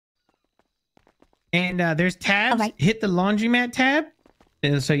And there's tabs. Right. Hit the laundromat tab,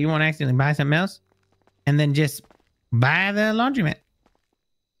 so you won't accidentally buy something else, and then just buy the laundromat.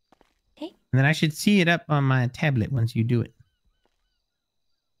 Okay. And then I should see it up on my tablet once you do it.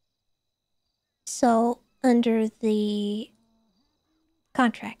 So under the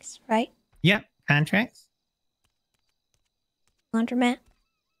contracts, right? Yep, contracts. Laundromat.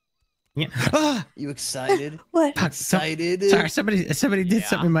 Yeah. Ah, you excited? What? Fuck, Excited? Sorry, somebody did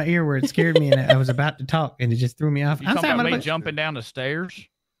something in my ear where it scared me, and I was about to talk, and it just threw me off. You talking about me jumping down the stairs?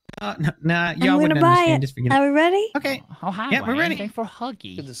 No, nah, I'm y'all wouldn't gonna buy understand. it. Just forget Are it. we ready? Okay. Oh, hi, Yeah, we're Wayne. ready. Thanks for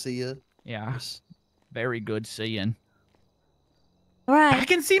Huggy. Good to see you. Yeah. Very good seeing. All I right.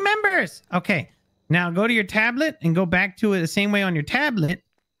 can see members. Okay. Now go to your tablet and go back to it the same way on your tablet,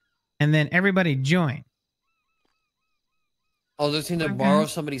 and then everybody join. Oh, they're going to borrow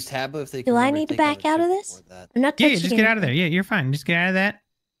somebody's tablet if they can. Do I remember need to take back out of this? before that. I'm not Yeah, touching just get out of there. anything. Yeah, you're fine. Just get out of that.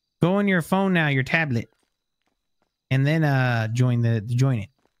 Go on your phone now, your tablet, and then join it.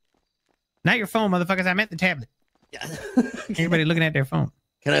 Not your phone, motherfuckers. I meant the tablet. Yeah. Everybody looking at their phone.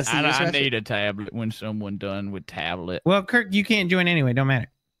 Can I see this? I Ratchet? need a tablet when someone done with tablet. Well, Kirk, you can't join anyway. Don't matter.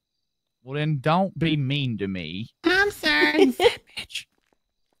 Well, then don't be mean to me. I'm sorry, you fat bitch.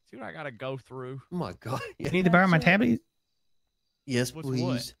 See what I gotta go through? Oh my god. Yeah. You need to borrow my tablet? Yes, What's please.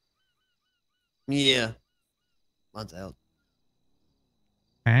 what? Yeah. Mine's out.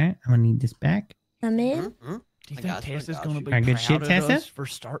 All right, I'm gonna need this back. I'm in. Mm-hmm. Do you I think got you, I Tessa's got gonna you. be Alright, good proud shit, of Tessa? us for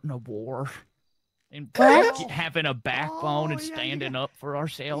starting a war? And What? having a backbone and Oh, yeah, standing up for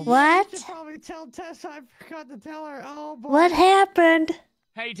ourselves? What? You should probably tell Tessa. I forgot to tell her. Oh boy. What happened?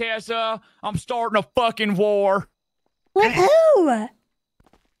 Hey, Tessa, I'm starting a fucking war. With who?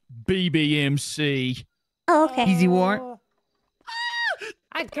 BBMC. Oh, okay. Easy war.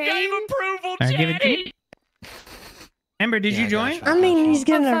 I Gave came. approval, Alright, give it to Chatty. Ember, did Yeah, you I join? got you. I mean, he's Oh,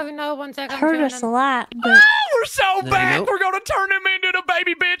 gonna sorry, no, 1 second. hurt us a lot, but We're so There you back. go. We're gonna turn him into the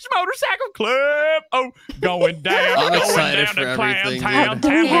baby bitch motorcycle club. Oh, going down. I'm going excited down for to Clown everything, Town, dude. do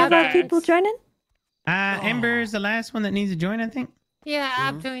we town have our dance. people joining? Ember's the last one that needs to join, I think. Yeah, Mhm.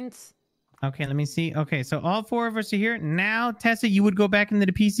 I've joined. Okay, let me see. Okay, so all four of us are here. Now, Tessa, you would go back into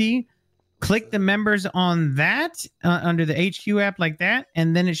the PC, click the members on that under the HQ app like that,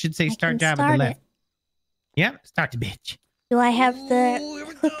 and then it should say I start can job at the start left. it. Yep, start the bitch. Do I have Ooh, the here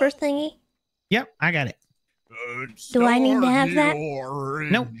we clipper go. thingy? Yep, I got it. Do I need to have that?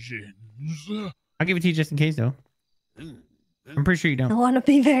 Nope. I'll give it to you just in case, though. I'm pretty sure you I don't. want to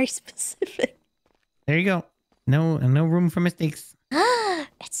be very specific. There you go. No room for mistakes.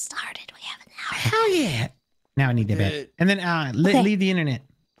 It started. We have an hour. Hell yeah. Now I need that back. Good. And then Okay. leave the internet.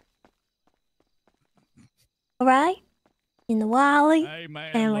 All right. In the Wally. Hey,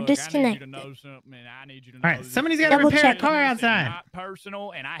 man, And we're look, I need you disconnected. to know something, and I need you to know All right, this somebody's is gotta Double repair a business car and outside. Not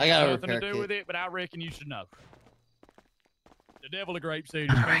personal, and I I have got a nothing to repair do kit. with it, but I reckon you should know. The Devil of Grapeseed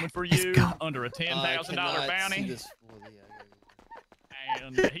is coming for let's you go. under a I $10,000 cannot see bounty. this fully.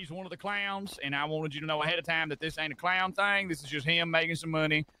 And he's one of the clowns, and I wanted you to know ahead of time that this ain't a clown thing. This is just him making some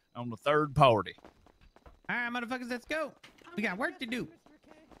money on the third party. All right, motherfuckers, let's go. We got work to do.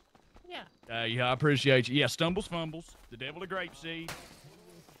 Yeah. Yeah, I appreciate you. Yeah, Stumbles Fumbles, the Devil of Grapeseed.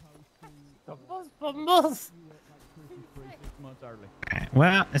 Fumbles. 6 months early. All right,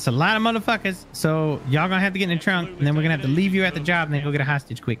 well, it's a lot of motherfuckers, so y'all gonna have to get in the trunk, and then we're gonna have to leave you at the job and then go get a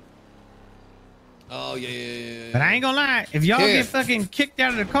hostage quick. Oh yeah. But I ain't gonna lie, if y'all Here. get fucking kicked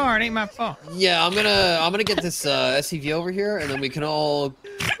out of the car, it ain't my fault. Yeah, I'm gonna get this SUV over here, and then we can all,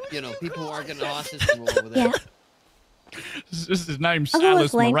 people who aren't getting hostage can roll over there. Yeah. This is his name, I'll go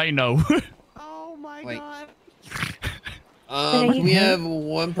with Silas Wayne. Moreno. Oh my Wait. god. Are Can we you- have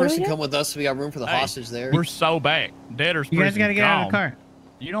one person doing? come with us so we got room for the Hey, hostage there? We're so back. Debtor's You guys prison gotta get out of the gone. car.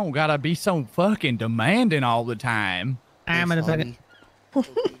 You don't gotta be so fucking demanding all the time. I'm Yes, motherfucker.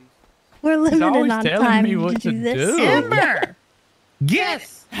 homie. We're He's limited always on telling time me what to this. do. Ember, get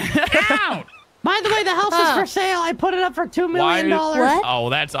out. By the way, the house is for sale. I put it up for $2 Why million. is- What? Oh,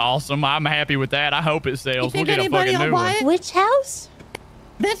 that's awesome. I'm happy with that. I hope it sells. You We'll think get a anybody fucking will new buy one. it? Which house?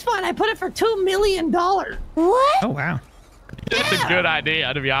 This one, I put it for $2 million. What? Oh wow. It's a good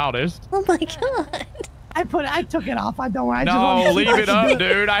idea, to be honest. Oh my god. I took it off. I don't worry. I just No, wanted to leave let it you up, do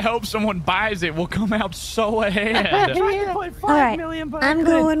dude. I hope someone buys it. We'll come out so I ahead. tried to put $5 All right. million, but I I'm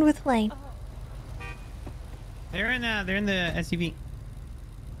couldn't. going with Wayne. They're in the SUV.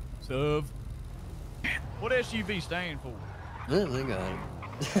 Suv. What SUV stand for? Oh my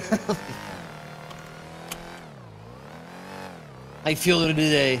god. How you feeling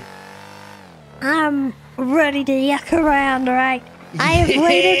today? I'm ready to yuck around, right? I have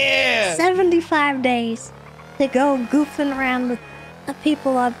waited Yeah! 75 days to go goofing around with the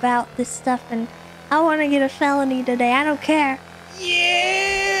people about this stuff, and I want to get a felony today. I don't care.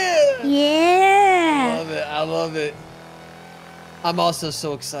 Yeah! Yeah. I love it. I love it. I'm also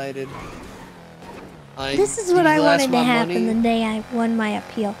so excited. This is what I wanted to happen the money. day I won my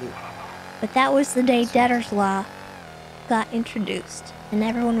appeal. But that was the day debtor's law got introduced, and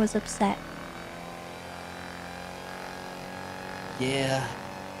everyone was upset. Yeah.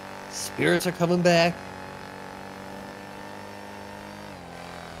 Spirits are coming back.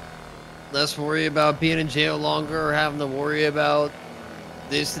 Less worry about being in jail longer or having to worry about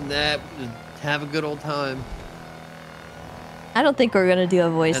this and that. Just have a good old time. I don't think we're gonna do a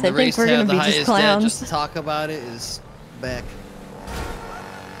voice. And I the think race we're to have gonna the be just highest debt, clowns. just to talk about it is back.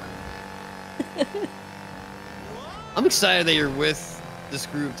 I'm excited that you're with this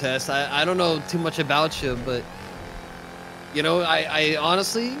group, Tess. I don't know too much about you, but you know, I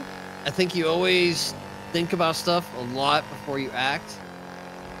honestly, I think you always think about stuff a lot before you act,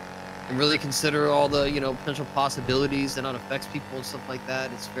 and really consider all the, you know, potential possibilities and how it affects people and stuff like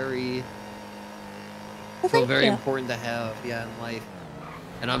that. It's very, Well, so thank very you. important to have, yeah, in life.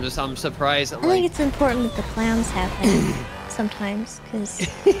 And I'm surprised that, I think like, it's important that the clowns have that sometimes, because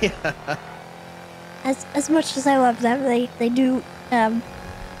yeah. as much as I love them, they do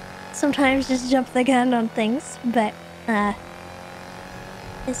sometimes just jump the gun on things. But as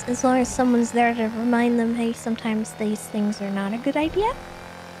long as someone's there to remind them, hey, sometimes these things are not a good idea.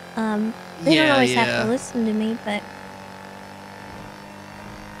 They don't always have to listen to me, but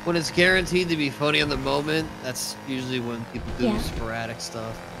when it's guaranteed to be funny in the moment, that's usually when people do Yeah. sporadic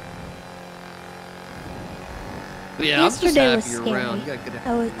stuff. But yeah, yesterday I'm was just happy scary. you're around. You got good.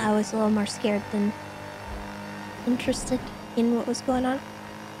 I was a little more scared than interested in what was going on.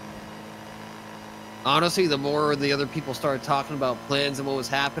 Honestly, the more the other people started talking about plans and what was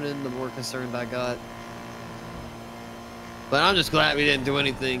happening, the more concerned I got. But I'm just glad we didn't do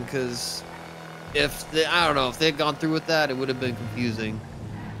anything, because I don't know, if they had gone through with that, it would have been confusing.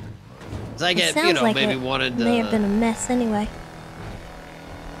 'Cause I It get, sounds you know, like maybe it wanted to. may have been a mess anyway.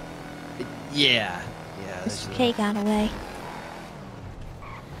 Yeah. that's Mr. K got away.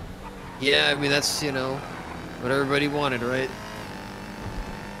 Yeah, I mean, that's, you know, what everybody wanted, right?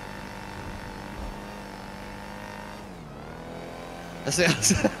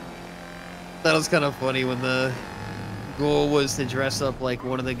 That was kind of funny when the goal was to dress up like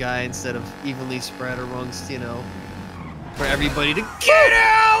one of the guys instead of evenly spread amongst, you know, for everybody to get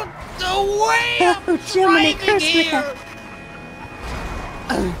out the way. Oh, Jiminy Christmas!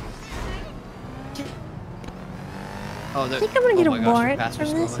 Oh, I think I'm gonna get a my gosh, the warrant pastor's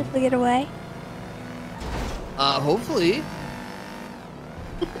from this coming. if we get away. Hopefully.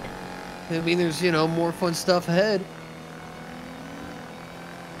 I mean, there's, you know, more fun stuff ahead.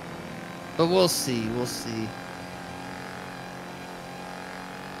 But we'll see, we'll see.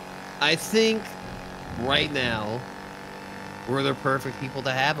 I think right now we're the perfect people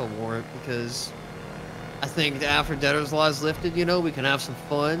to have a warrant, because I think after debtor's law is lifted, you know, we can have some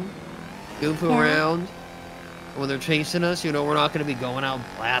fun, goof around. And when they're chasing us, you know, we're not going to be going out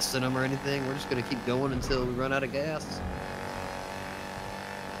blasting them or anything. We're just going to keep going until we run out of gas.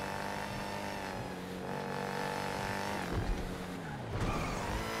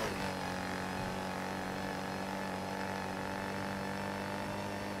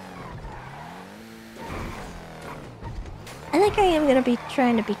 I think I am gonna be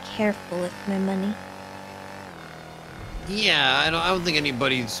trying to be careful with my money. Yeah, I don't think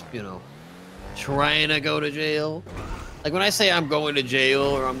anybody's, you know, trying to go to jail. Like when I say I'm going to jail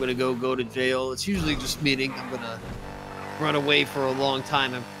or I'm gonna go to jail, it's usually just meaning I'm gonna run away for a long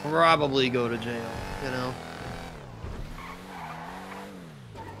time and probably go to jail, you know.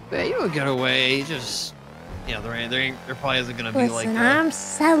 But you don't get away, just, you know, there probably isn't gonna be like Listen, a... I'm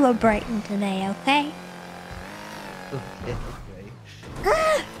celebrating today, okay? Okay.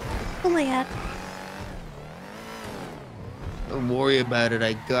 Ah! Oh my god. Don't worry about it,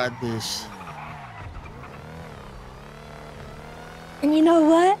 I got this. And you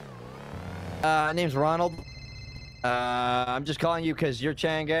know what? Name's Ronald. I'm just calling you because you're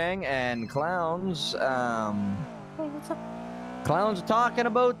Chang Gang and Clowns. Hey, what's up? Clowns are talking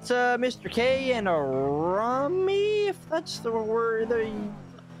about Mr. K and a Rummy, if that's the word, the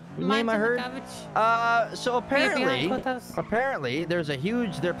name I heard. So apparently there's a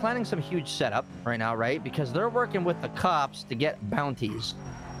huge, they're planning some huge setup right now, right? Because they're working with the cops to get bounties.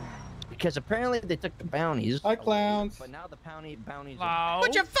 Because apparently they took the bounties. Hi, Clowns. But now the bounties Hello?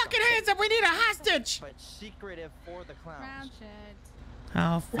 Put your fucking hands up! We need a hostage! but secretive for the clowns.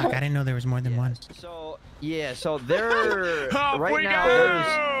 Oh, fuck. I didn't know there was more than one. So, yeah, so they're, Off right we now,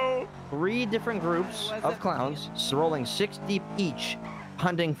 go! there's 3 different groups of clowns, rolling 6 deep each,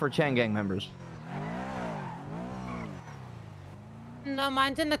 hunting for Chang Gang members. No,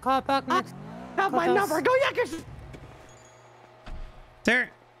 mine's in the car park next. Have my number. Go Yakers.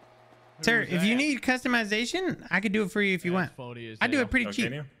 Sir, if you need customization, I could do it for you if you want. I do it pretty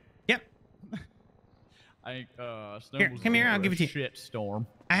cheap. Yep. I Here, come here. I'll give it to you. Shit storm.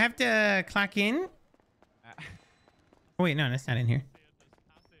 I have to clock in. Oh, wait, no, that's not in here.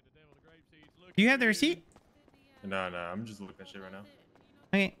 Do you have the receipt? No, I'm just looking at shit right now.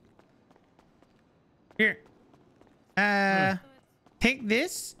 Okay. Here. Take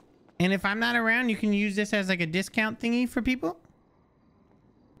this, and if I'm not around, you can use this as like a discount thingy for people.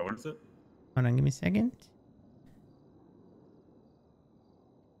 What is it? Hold on, give me a second.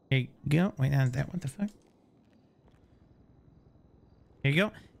 There you go. Wait, how's that? What the fuck? There you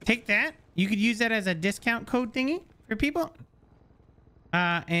go. Take that. You could use that as a discount code thingy for people.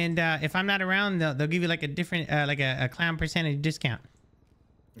 If I'm not around, they'll give you like a different, like a clown percentage discount.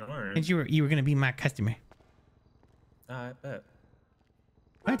 All right. Since you were gonna be my customer. I bet.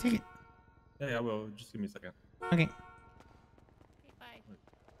 Go ahead, take it. Yeah, I will. Just give me a second. Okay.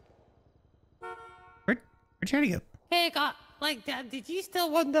 Where'd Charlie go? Hey, like, did you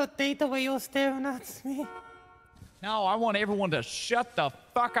still want to date the way you were staring at me? No, I want everyone to shut the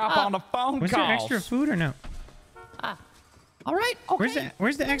fuck up on the phone Was calls. there extra food or no? All right. Okay.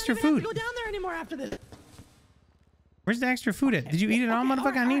 Where's the extra food? Go down there anymore after this. Where's the extra food at? Did you eat it all,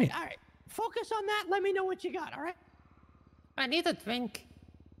 motherfucker? I need it. All right. Focus on that. Let me know what you got. All right. I need a drink.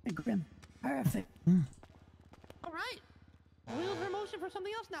 Hey, Grim. Perfect. All right. Wheel promotion for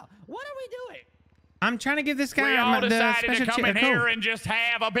something else now. What are we doing? I'm trying to give this guy We all the decided special to come in here code. and just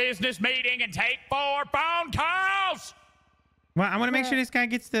have a business meeting and take 4 phone calls. Well, I want to make sure this guy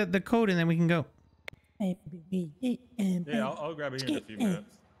gets the code and then we can go. Yeah, I'll grab it here in a few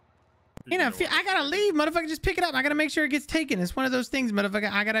minutes. You know, I gotta leave, motherfucker. Just pick it up. I gotta make sure it gets taken. It's one of those things,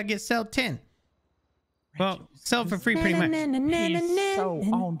 motherfucker. I gotta get sell 10. Well, sell for free pretty much. He's so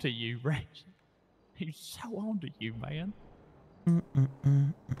on to you, Rachel. He's so on to you, man.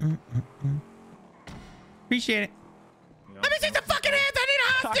 Appreciate it. Let me see the fucking hands. I need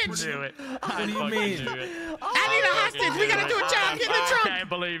a hostage. Do it. What do you mean? I need a hostage. We gotta do a job. Get in the trunk. I can't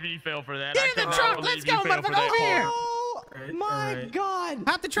believe you fell for that. Get in the trunk. Let's go, motherfucker. Over here. Oh my God!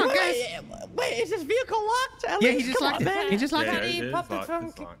 Hop the trunk, guys. Wait, is this vehicle locked? At Yeah, least? he just Come locked on, it. man. He just locked Yeah, it. it is Pop the locked. trunk.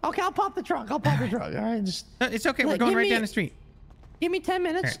 It's locked. Okay, I'll pop the trunk. All right, just It's okay. We're Look, going give right me- down the street. give me 10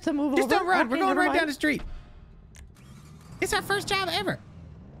 minutes to move Just over. don't run. Okay, We're going never right mind. down the street. It's our first job ever.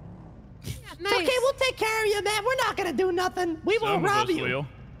 It's okay, we'll take care of you, man. We're not gonna do nothing. We won't Some of rob us you. will.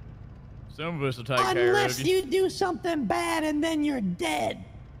 Some of us will take care of Unless you. you do something bad and then you're dead.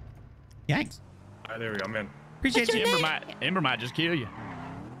 Yikes. All right, there we go. I'm in. Appreciate What's you. your Ember might just kill you.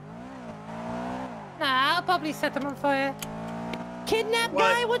 Nah, I'll probably set them on fire. Kidnap What?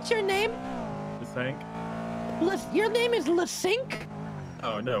 guy, what's your name? This Hank? Your name is LaSink?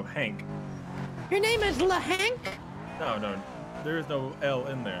 Oh, no, Hank. Your name is LaHank? No. There is no L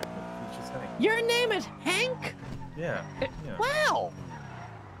in there. It's just Hank. Your name is Hank? Yeah. Wow.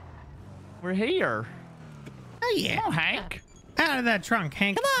 We're here. Oh, yeah. Come on, Hank. Out of that trunk,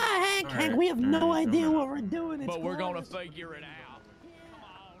 Hank. Come on, Hank. All Hank, right, we have no all right, idea all right. what we're doing. It's But we're going to glorious. figure it out. Come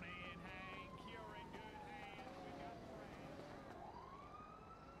on in, Hank. You're in good hands.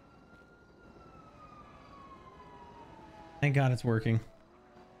 Thank God it's working.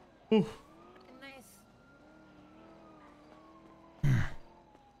 Ooh. Nice.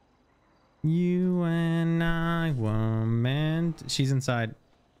 You and I were meant. She's inside.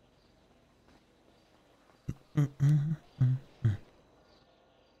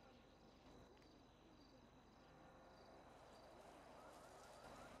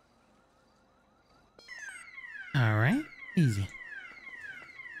 All right, easy.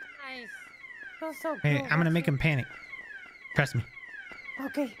 Nice. Feels so Hey, cool. I'm gonna make him panic. Trust me.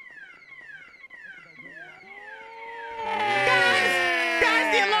 Okay.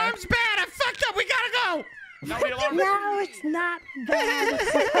 Guys, the alarm's bad. I fucked up. We gotta go. No, it's not bad.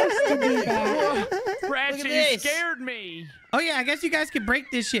 It's supposed to be bad. Ratchet, Look at you this. scared me. Oh yeah, I guess you guys could break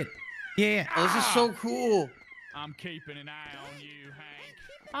this shit. Yeah. Oh, this is so cool. I'm keeping an eye on you, Hank.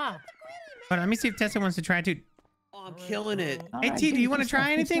 Ah, But let me see if Tessa wants to try too. Oh, I'm killing it. All Hey right, T, give do me you want to good stuff, try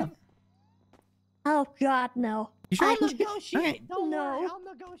good anything? stuff. Oh God, no. You sure? I'll negotiate. Okay. Don't No. worry. I'll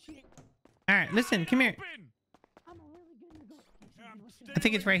negotiate. All right, listen, come here. I'm a really good negotiator. I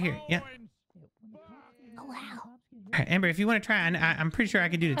think it's right here. Yeah. Oh wow. All right, Amber, if you want to try, I'm pretty sure I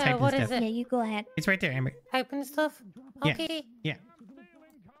could do the typing what stuff. is it? Yeah, you go ahead. It's right there, Amber. typing stuff? Yeah. Okay. Yeah.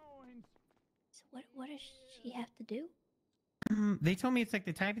 So what does she have to do? They told me it's like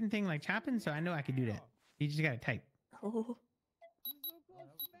the typing thing, like chopping, so I know I could do that. You just gotta type. Oh.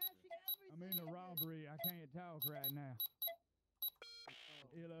 I'm in a robbery. I can't talk right now.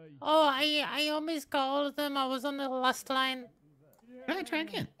 Oh, I almost called them. I was on the last line. Go ahead, try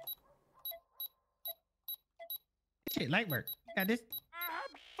again. Shit, light work. Got this. I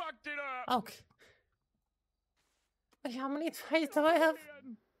fucked it up. Okay. Wait, how many tries do I have?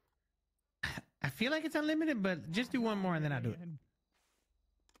 I feel like it's unlimited, but just do one more and then I'll do it.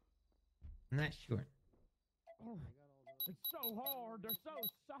 I'm not sure. It's so hard. They're so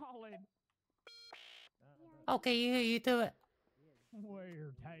solid. Okay, you do it.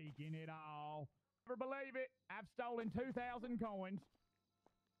 We're taking it all. Never believe it. I've stolen 2,000 coins.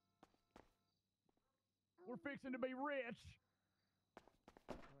 We're fixing to be rich.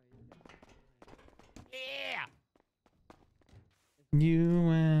 Yeah. You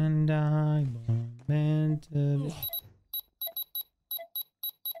and I were meant to be.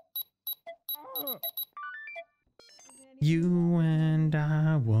 You and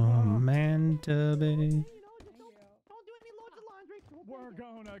I were meant to be. We're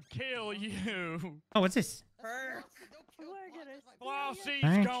gonna kill you. Oh, what's this? Flossie's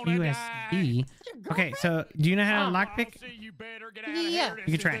gonna die. XQC. Okay, so do you know how to lockpick? Flossie, you better get out of Yeah. here.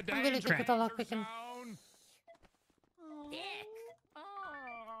 You can try. I'm gonna Danger take the lockpicking. zone.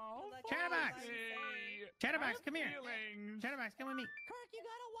 Chatterbox! Chatterbox, come here. Feelings. Chatterbox, come with me. Kirk, you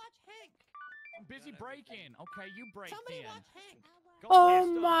gotta watch Hank. I'm busy breaking. Okay, you break Somebody then. watch Hank. Go Oh blast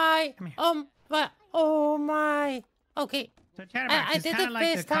 'em. my. Come here. But oh my. Okay. So Chatterbox I is did kind it of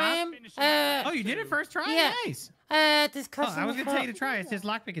like first the cop. time. Oh, you did it first try? Yeah. Nice. Discussing. Oh, I was gonna tell you to try. It's just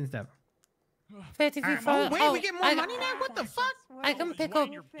lockpicking stuff. 33 All right. Oh, wait, we get more I- money now? What the fuck? I can pick up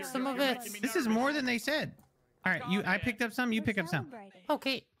some of it. This is more than they said. All right, I picked up some, you pick up some.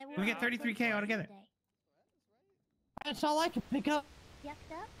 Okay. We get 33K altogether. That's all I can pick up. Yucked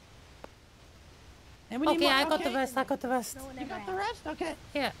up? And we need Okay, more. I got Okay. the rest. I got the rest. No one You ever got the asked. rest? Okay.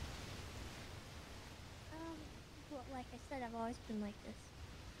 Yeah. Well, like I said, I've always been like this.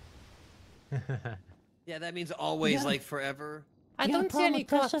 Yeah, that means always, Yeah. like forever. I You got a don't see problem any with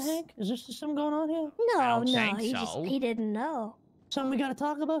Tessa, cops. Hank? Is there something going on here? No, don't no, think he just so. he didn't know. Something we gotta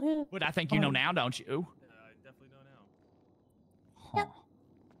talk about here? But I think you know now, don't you? I definitely don't know. Huh.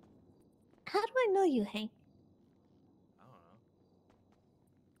 How do I know you, Hank? I don't know.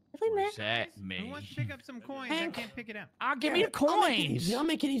 Have we What met? does that Who mean? wants to pick up some coins? Hank. I can't pick it up. I'll give me the I'll make it coins. easy. I'll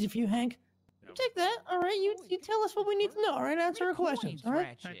make it easy for you, Hank. You take that. All right. You tell us what we need to know. All right. Answer our questions. All right.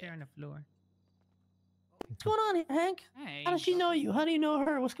 It's right there on the floor. What's going on here, Hank? Hey. How does she know you? How do you know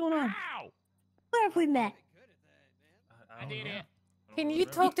her? What's going on? Ow! Where have we met? I did it. Can you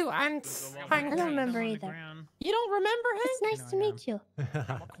talk to ants? I Hank? don't remember On the either. ground. You don't remember, Hank? It's nice to meet you.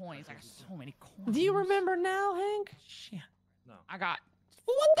 More coins. I got so many coins. Do you remember now, Hank? Shit. I got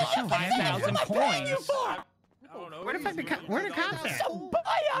What the That's so fuck? heavy. 5,000 What am I paying you coins. for? I don't know. Where the fuck where the cops at? So buy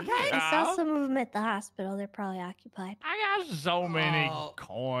Hank. I saw some of them at the hospital. They're probably occupied. I got so many Oh.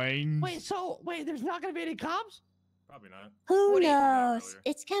 coins. Wait. There's not gonna be any cops? Probably not. Who What do you- knows? earlier.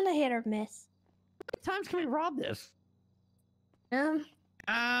 It's kind of hit or miss. How many times can we rob this? You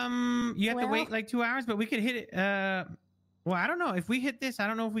have to Well- wait like 2 hours, but we could hit it. Well, I don't know. If we hit this, I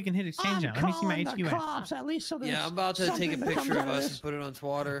don't know if we can hit exchange now. Let me see my calling the HQ app. cops, at least so there's Yeah, I'm about to take a something that picture comes of out us this. and put it on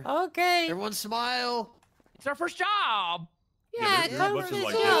Twitter. Okay. Everyone smile. It's our first job. Yeah, there's come a bunch to of the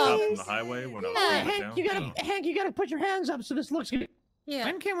like dead cops job. on the highway when I was Yeah, going Hank, down. you gotta put your hands up so this looks good. Yeah.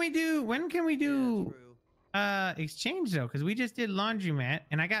 When can we do True. exchange though? Because we just did laundromat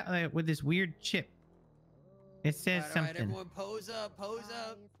and I got with this weird chip. It says All right, something. everyone pose up, pose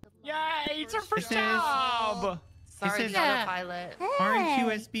up. Yay, it's our first says- job. Sorry, Sorry, says- pilot. Hey.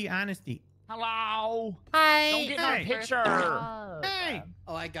 RQSB honesty. Hello. Hi. Don't get no Hey. picture. Hey,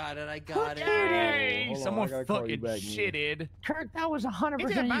 Oh, I got it. I got it. Yay, Hold on, someone I gotta call you fucking back, man. shitted. Kirk, that was is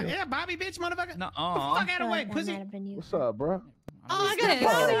 100% that, you. yeah, Bobby bitch, motherfucker. Nuh-uh. Fuck out of the way, That pussy. might have been you. What's up, bro? Oh, I got a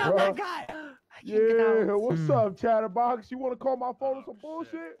What's bounty up, on bro? that guy. Yeah, what's Hmm. up, Chatterbox? You want to call my phone or some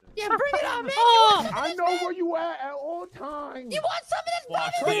bullshit? Yeah, bring it on, man. Oh, I know where you at all times. You want some of this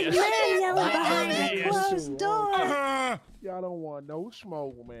Watch Bobby? this. Man yelling behind Yes. a closed door. Y'all don't want no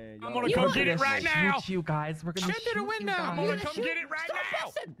smoke, man. I'm Y'all gonna come get it right now. You guys, we're gonna Shoot through the window. I'm gonna come get it right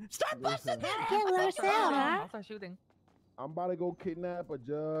now. Start busting them. Can't let us out, huh? I'll start shooting. I'm about to go kidnap a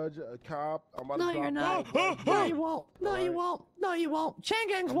judge, a cop. I'm about No, to you're drop not. them- No, you won't. No, you Alright. won't. No, you won't. Chang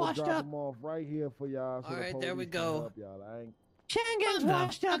gang's I'm gonna washed drop up. them off right here for y'all. So the Alright, there we police can go. help y'all. Chang gang's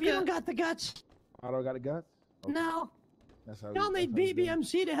washed up. You don't got the guts. I don't got the guts. Okay. No. That's how Y'all need that's how you do it.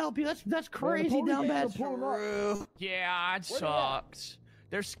 BBMC to help you. That's crazy police down ain't bad. gonna pull up. True. Yeah, it sucks.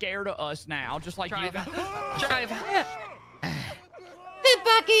 They're scared of us now, just like Drive. you. Drive. get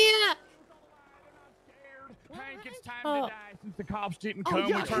back here. Hank, it's time Oh. to die since the cops didn't Oh, come.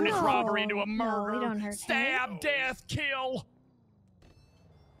 yeah, we turned this no. robbery into a No, we murder. don't hurt Stab, death, kill.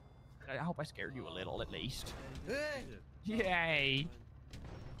 I hope I scared you a little, at least. Hey! Yay!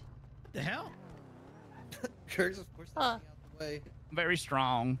 What the hell? Kurt just pushed the thing out the way. Very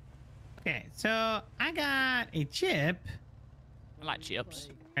strong. Okay, so I got a chip. I like chips.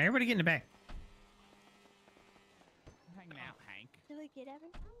 All right, everybody get in the back. Hanging out, Hank. Did we get Evan?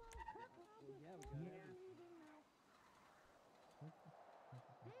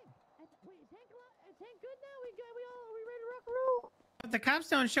 If the cops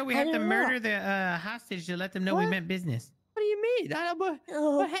don't show, we have to murder the hostage to let them know we meant business. What do you mean?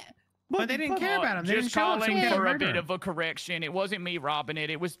 But they didn't care about him. They didn't Just show up, so we calling had to for a murder bit him. of a correction. It wasn't me robbing it.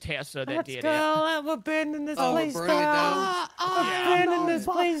 It was Tessa that did it. I'm abandoning this place burning it down. down. I'm abandoning this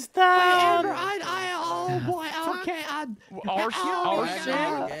place down. Oh boy, okay.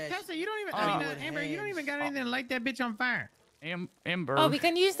 Arson? Tessa, you don't even. I mean, Amber, you don't even got anything to light that bitch on fire. Ember. Oh, we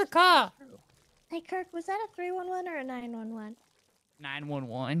can use the car. Hey, Kirk, was that a 311 or a 911?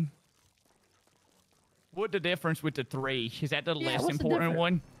 911. What the difference with the 3? Is that the less what's the important difference?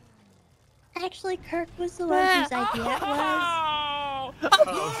 one? Actually, Kirk was the one whose idea it was.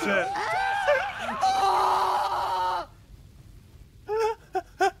 Oh shit.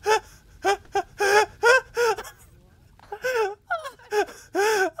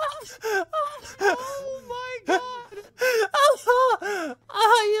 Oh my god.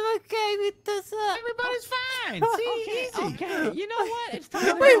 Oh, you okay with this? Everybody's fine. See, easy. Okay, you know what? It's time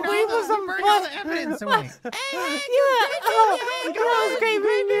to Wait, go. some burn all the evidence away.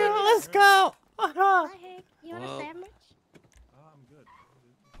 Let's go. Hi, Hank. You want Well. a sandwich?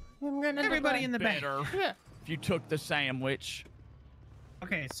 I'm gonna Everybody in the back. Better if you took the sandwich.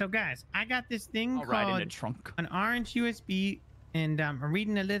 Okay, so guys, I got this thing I'll ride in the called trunk. an orange USB, and I'm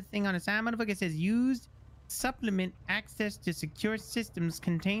reading a little thing on the side. Motherfucker, it says used supplement access to secure systems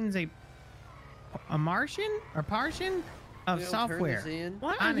contains a Martian or partition of We'll turn software. this in.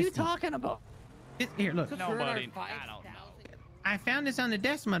 What are you Honesty. talking about? Here, look. Nobody. I don't know. I found this on the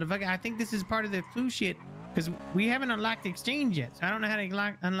desk, motherfucker. I think this is part of the clue shit because we haven't unlocked Exchange yet, so I don't know how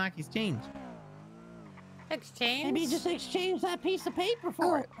to unlock Exchange. Exchange? Maybe just exchange that piece of paper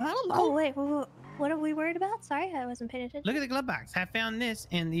for it. I don't know. Oh, wait. What are we worried about? Sorry, I wasn't paying attention. Look at the glove box. I found this,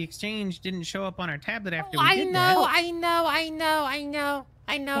 and the Exchange didn't show up on our tablet after we I did know, that. I know.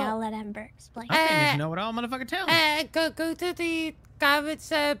 Yeah, I'll let Ember explain. I can't just know what all motherfucker tell me. Go to the comments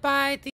by the